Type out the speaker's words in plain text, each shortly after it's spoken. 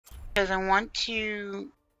Because I want to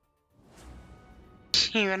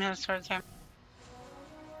even have swords here.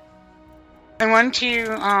 I want to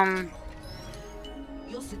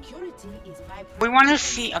Your security is my we want to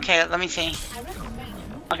see. Okay, let me see.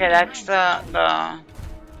 Okay, that's the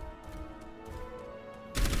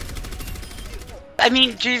I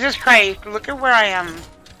mean, Jesus Christ, look at where I am.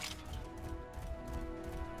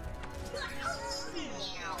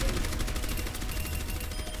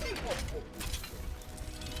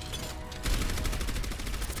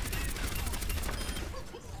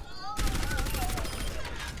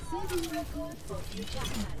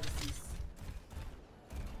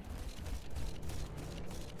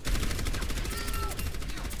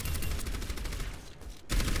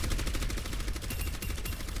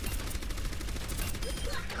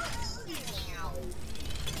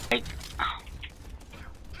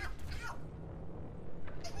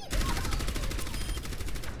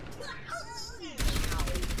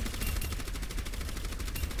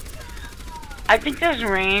 I think this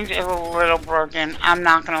range is a little broken. I'm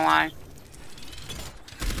not gonna lie.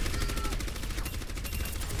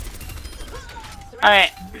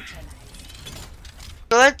 Alright.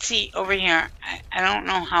 So let's see over here. I don't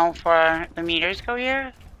know how far the meters go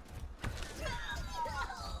here.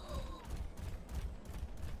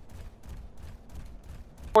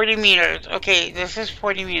 $40 meters. Okay, this is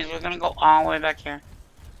 40 meters. We're gonna go all the way back here.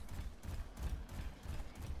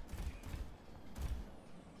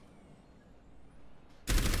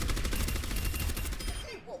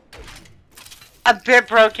 A bit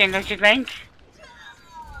broken, don't you think?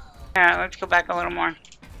 Yeah, let's go back a little more.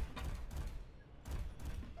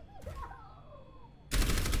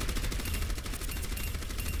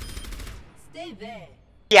 Stay there.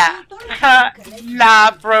 Yeah.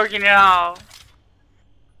 Not broken at all.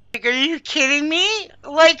 Like, are you kidding me?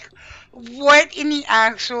 Like, what in the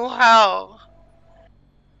actual hell?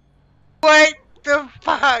 What the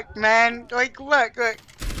fuck, man? Like, look.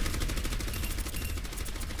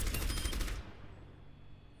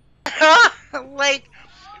 Like,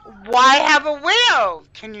 why have a widow?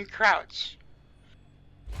 Can you crouch?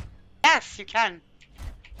 Yes, you can.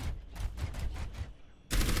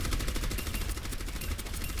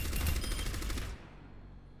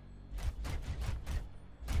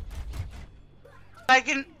 I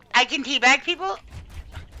can teabag people?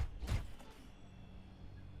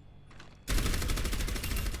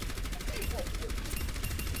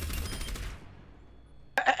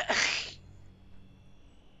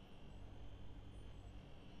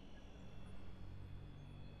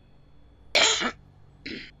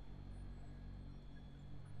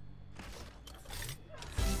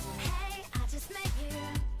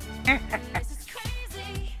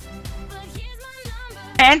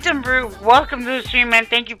 Phantom Brew, welcome to the stream, man.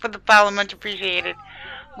 Thank you for the follow, much appreciated.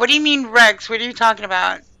 What do you mean, Rex? What are you talking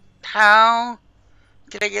about? How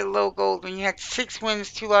did I get low gold when you had 6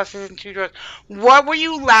 wins, 2 losses, and 2 draws? What were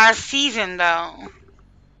you last season, though?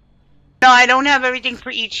 No, I don't have everything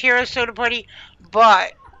for each hero soda party,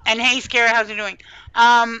 but... And hey, Scary, how's it doing?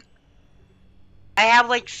 I have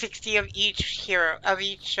like 60 of each hero,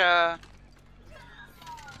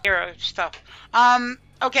 hero stuff.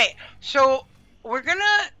 Okay, so we're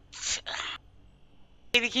gonna...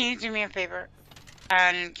 Baby, can you do me a favor?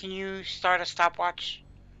 And can you start a stopwatch?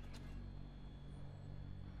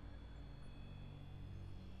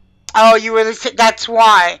 Oh, you were the... That's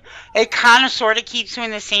why. It kind of sort of keeps you in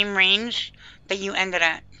the same range that you ended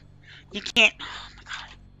at. You can't... Oh my god.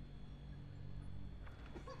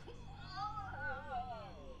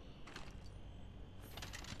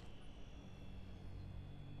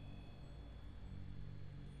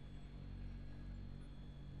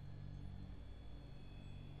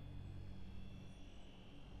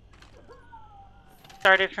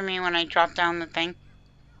 Started for me when I dropped down the thing.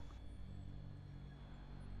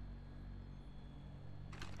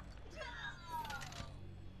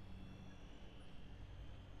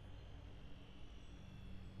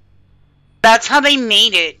 That's how they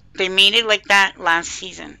made it. They made it like that last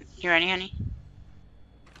season. You ready, honey?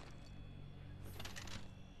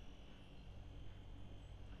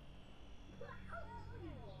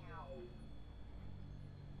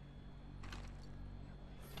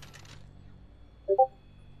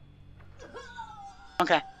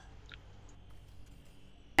 Okay.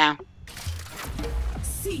 Now.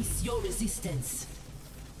 Cease your resistance.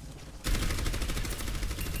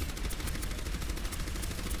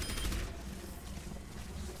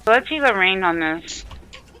 So let's see the rain on this.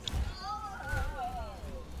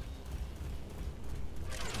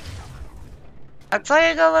 Looks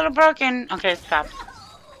like a little broken. Okay, stop.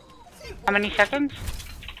 How many seconds?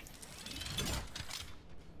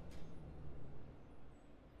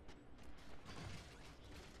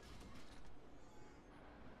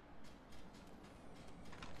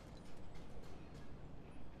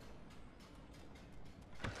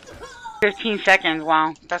 15 seconds.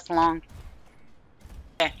 Wow, that's long.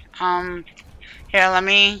 Okay. Here, let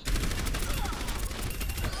me.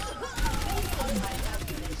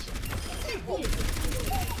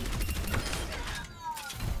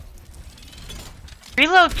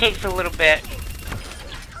 Reload takes a little bit.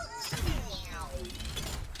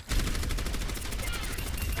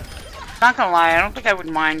 Not gonna lie, I don't think I would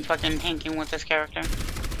mind fucking tanking with this character.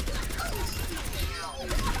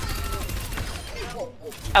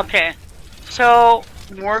 Okay, so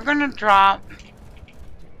we're gonna drop.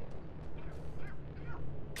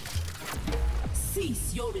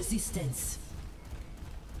 Cease your resistance.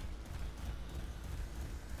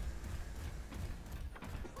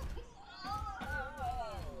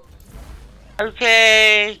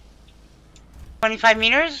 Okay, 25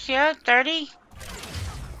 meters, yeah, 30.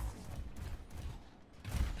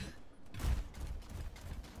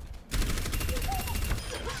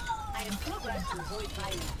 I am programmed to avoid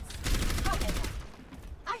violence. However,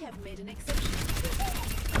 I have made an exception.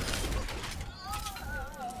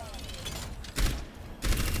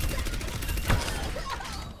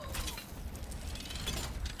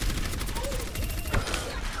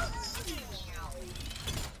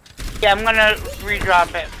 Yeah, I'm gonna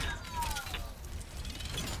redrop it.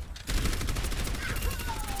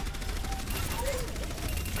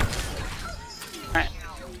 Alright.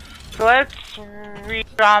 So let's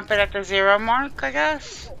redrop it at the 0 mark, I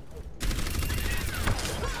guess.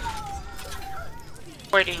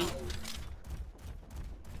 Waiting.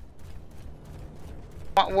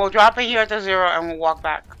 We'll drop it here at the 0 and we'll walk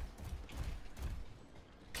back.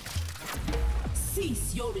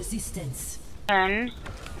 Cease your resistance. 10.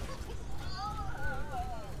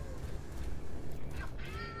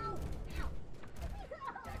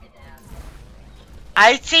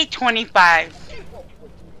 I'd say 25.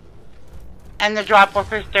 And the drop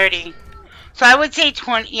off is 30. So I would say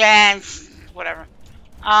 20, yeah, it's whatever.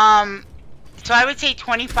 So I would say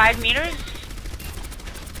 25 meters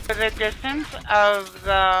for the distance of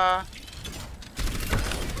the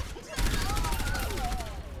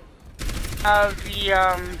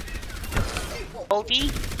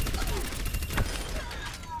ulti.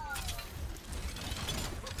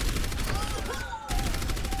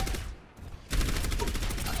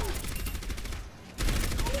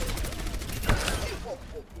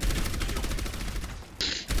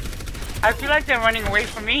 I feel like they're running away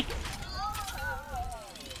from me.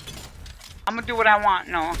 I'm gonna do what I want.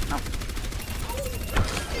 No.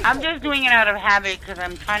 I'm just doing it out of habit because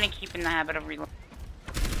I'm trying to keep in the habit of reloading.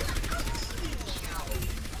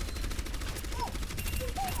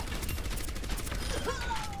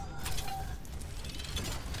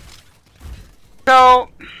 So,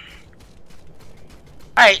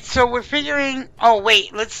 alright, so we're figuring, oh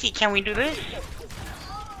wait, let's see, can we do this?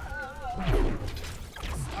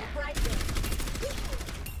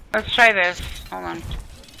 Let's try this, hold on.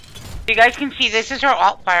 You guys can see, this is our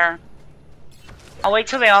alt fire. I'll wait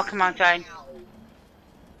till they all come outside.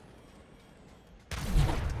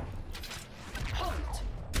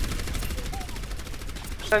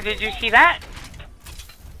 So did you see that?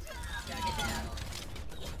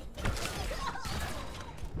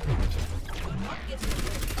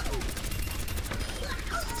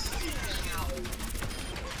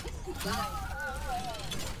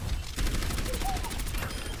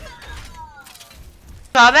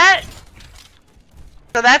 Saw that?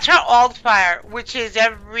 So that's her alt fire, which is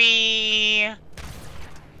every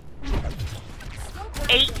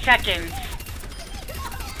 8 seconds.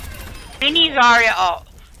 Mini Zarya ult.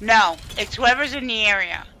 No, it's whoever's in the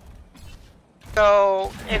area.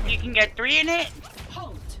 So if you can get 3 in it,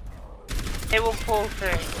 it will pull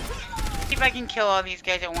through. See if I can kill all these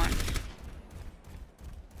guys at once.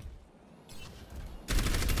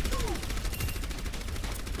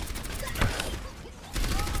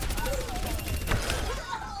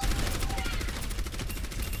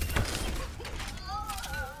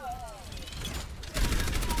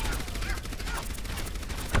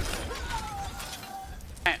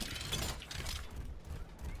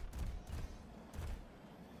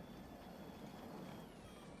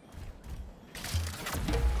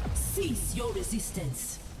 Cease your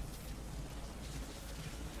resistance.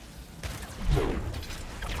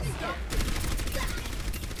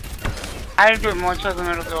 I do it more to the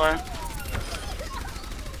middle door.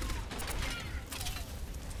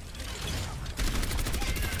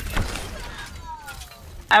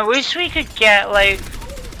 I wish we could get like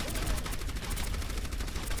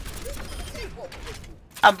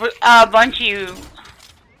a bunch of you.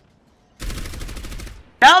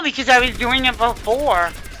 No, because I was doing it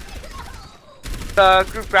before the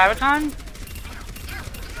group graviton.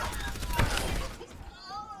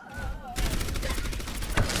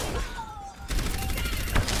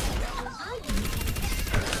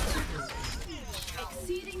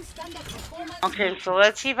 Okay, so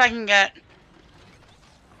let's see if I can get...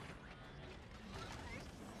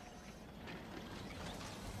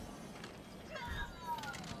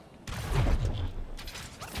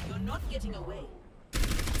 You're not getting away.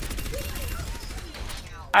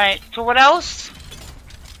 Alright, so what else?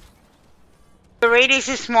 The radius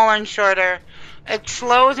is smaller and shorter. It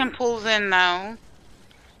slows and pulls in though.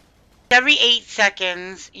 Every 8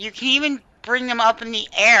 seconds. You can even bring them up in the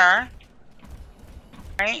air.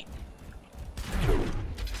 Right?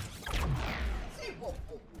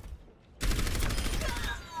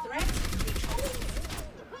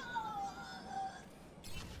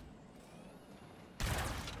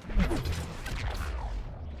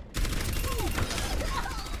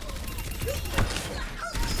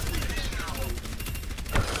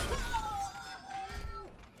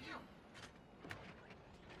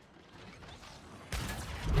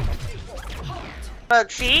 Look,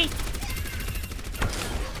 see?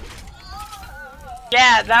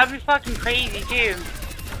 Yeah, that'd be fucking crazy too.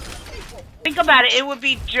 Think about it, it would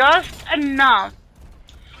be just enough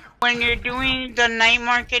when you're doing the night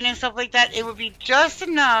market and stuff like that, it would be just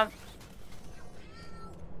enough.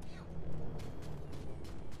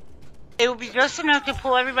 It would be just enough to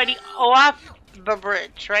pull everybody off the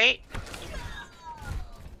bridge, right?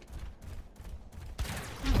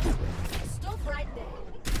 Stop right there.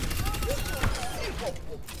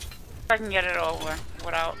 If I can get it over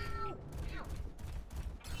without.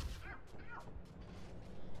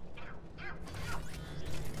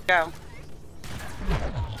 Go.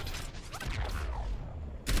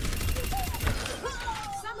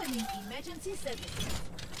 Summoning emergency service.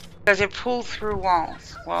 Does it pull through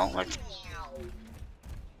walls? Well, let's.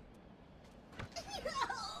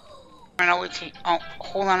 I know it's. Oh,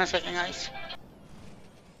 hold on a second, guys.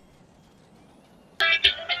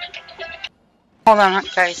 Hold on,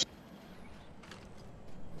 guys.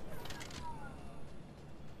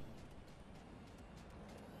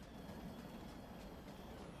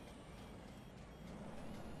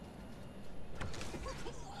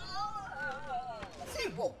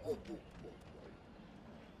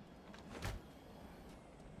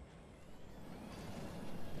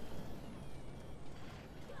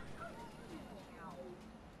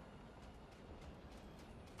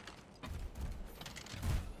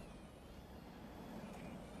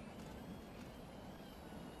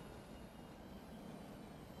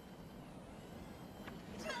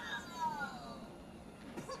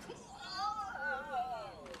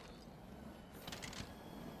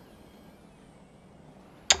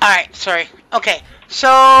 Alright, sorry. Okay, so,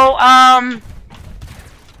 I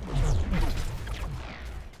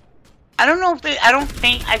don't know if they,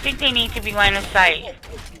 I think they need to be line of sight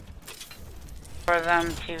for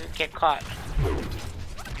them to get caught.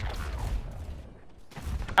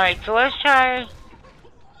 Alright, so let's try.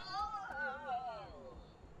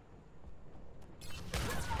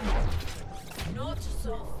 Not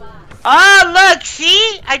so fast. Oh, look,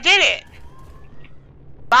 see? I did it.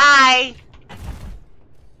 Bye.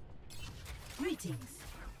 Greetings.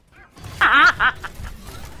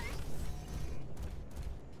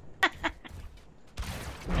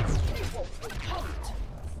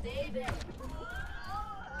 Stay there.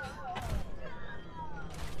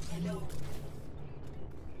 Hello.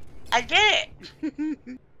 I did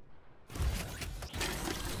it.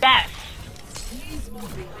 Yes. Please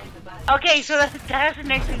move behind the body. Okay, so that's the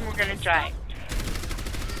next thing we're gonna try.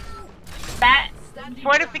 That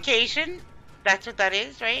fortification, that's what that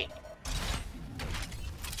is, right?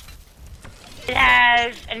 It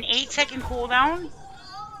has an 8-second cooldown.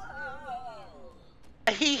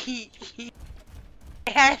 It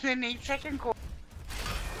has an 8-second cooldown.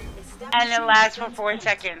 And it lasts for 4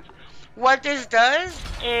 seconds. What this does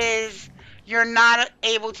is you're not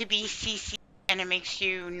able to be CC and it makes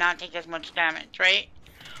you not take as much damage, right?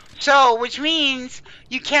 So, which means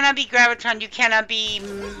you cannot be Graviton, you cannot be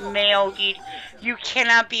male ultied, you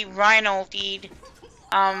cannot be Rhino ultied,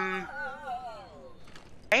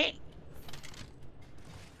 right?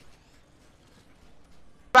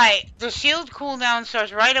 Right, the shield cooldown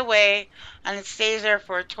starts right away, and it stays there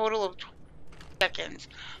for a total of 12 seconds.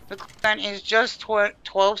 The cooldown is just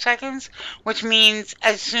 12 seconds, which means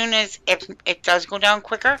as soon as, if it does go down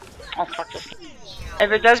quicker, oh fuck this game. If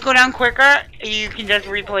it does go down quicker, you can just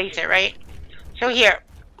replace it, right? So here,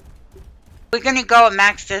 we're gonna go at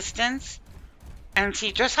max distance, and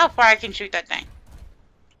see just how far I can shoot that thing.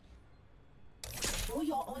 For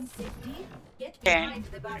your own safety, get behind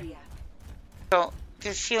the barrier. So,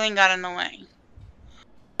 this ceiling got in the way.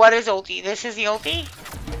 What is ulti? This is the ulti?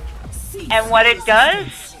 And what it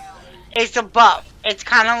does is a buff. It's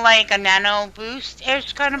kind of like a nano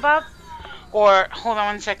boost-ish kind of buff. Or, hold on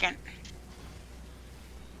one second.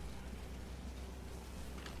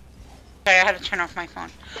 Sorry, I had to turn off my phone.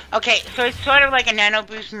 Okay, so it's sort of like a nano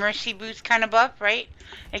boost, mercy boost kind of buff, right?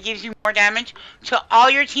 It gives you more damage to all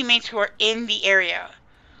your teammates who are in the area.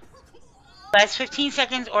 Last 15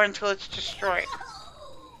 seconds or until it's destroyed.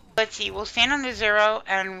 Let's see, we'll stand on the 0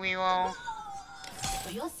 and we will...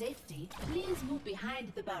 For your safety, please move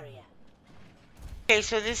behind the barrier. Okay,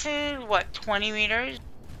 so this is, what, 20 meters?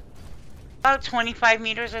 About 25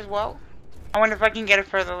 meters as well. I wonder if I can get it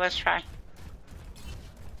further. Let's try.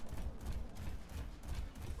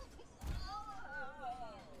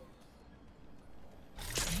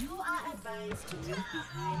 You are advised to move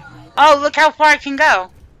behind my barrier. Oh, look how far I can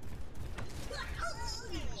go.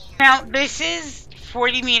 Now, this is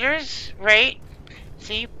 40 meters, right?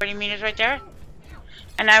 See, 40 meters right there.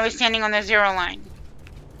 And I was standing on the 0 line.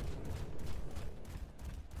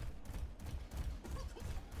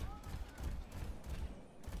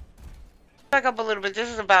 Back up a little bit.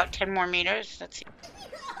 This is about 10 more meters. Let's see.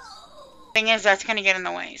 Thing is, that's going to get in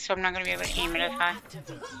the way, so I'm not going to be able to aim it as high.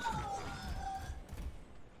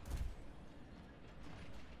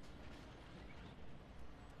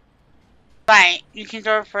 Right, you can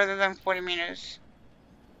throw it further than 40 meters.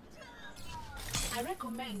 I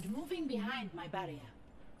recommend moving behind my barrier.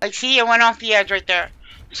 Like, see, it went off the edge right there.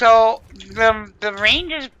 So, the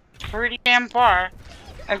range is pretty damn far.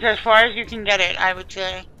 It's as far as you can get it, I would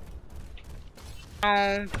say.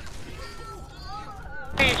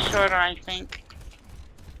 Pretty shorter, I think.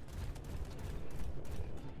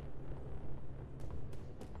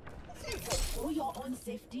 For your own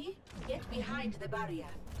safety, get behind the barrier.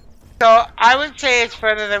 So, I would say it's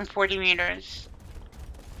further than 40 meters.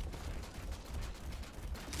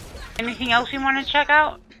 Anything else you want to check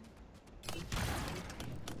out?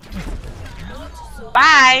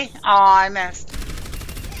 Bye! Oh, I missed.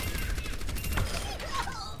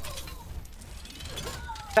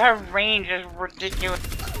 Her range is ridiculous.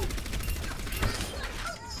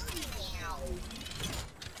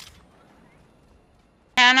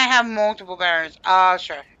 Can I have multiple barriers?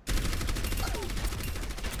 Sure.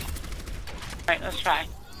 Alright, let's try.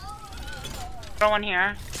 Throw one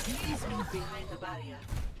here. Please move behind the barrier.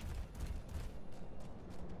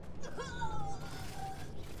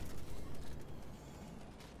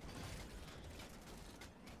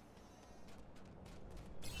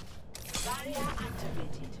 Barrier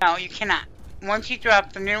activated. No, you cannot. Once you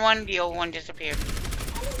drop the new one, the old one disappears.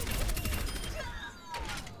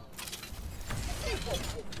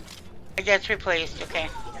 It gets replaced, okay.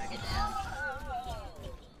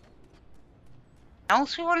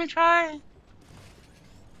 Else we want to try?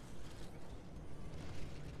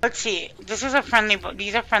 Let's see. This is a friendly bot.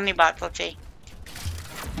 These are friendly bots. Let's see.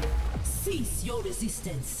 Cease your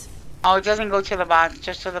resistance. Oh, it doesn't go to the bots,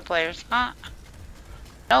 just to the players. Huh?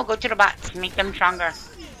 No, go to the bots. Make them stronger.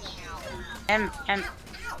 Him.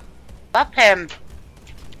 Buff him.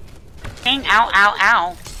 Dang, ow, ow,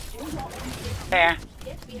 ow. There.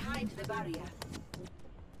 Get behind the barrier.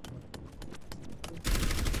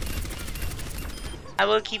 I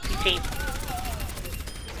will keep you safe.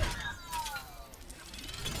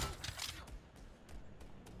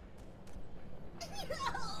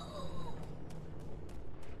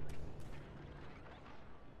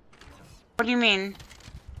 What do you mean?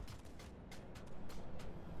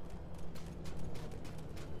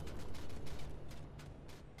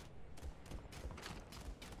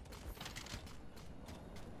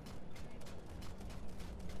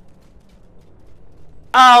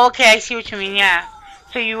 Oh, okay, I see what you mean, yeah.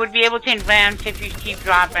 So you would be able to advance if you keep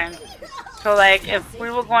dropping. So, like, if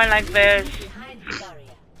we were going like this, Behind the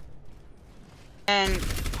barrier. and,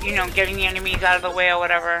 you know, getting the enemies out of the way or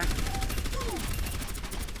whatever.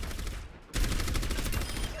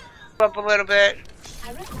 Go up a little bit,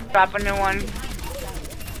 I recommend drop a new one, behind the barrier.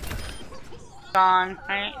 gone,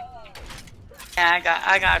 right? Yeah,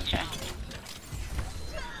 I gotcha.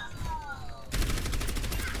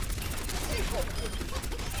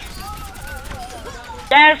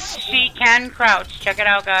 Yes, she can crouch. Check it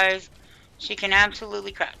out, guys. She can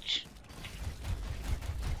absolutely crouch.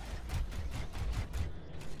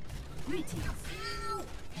 Greetings.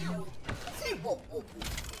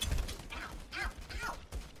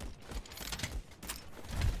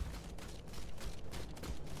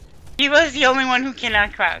 He was the only one who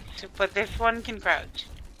cannot crouch, but this one can crouch.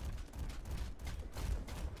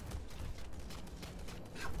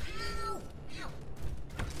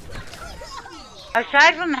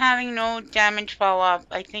 Aside from having no damage fall off,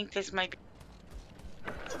 I think this might be...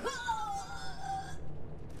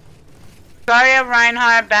 Zarya,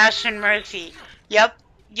 Reinhardt, Bastion, Mercy. Yep.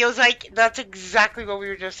 It was like, that's exactly what we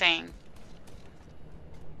were just saying.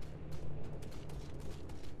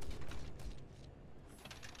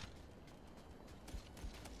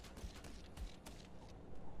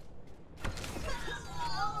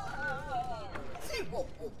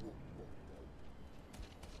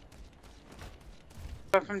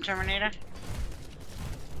 From Terminator.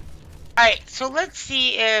 Alright, so let's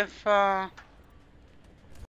see if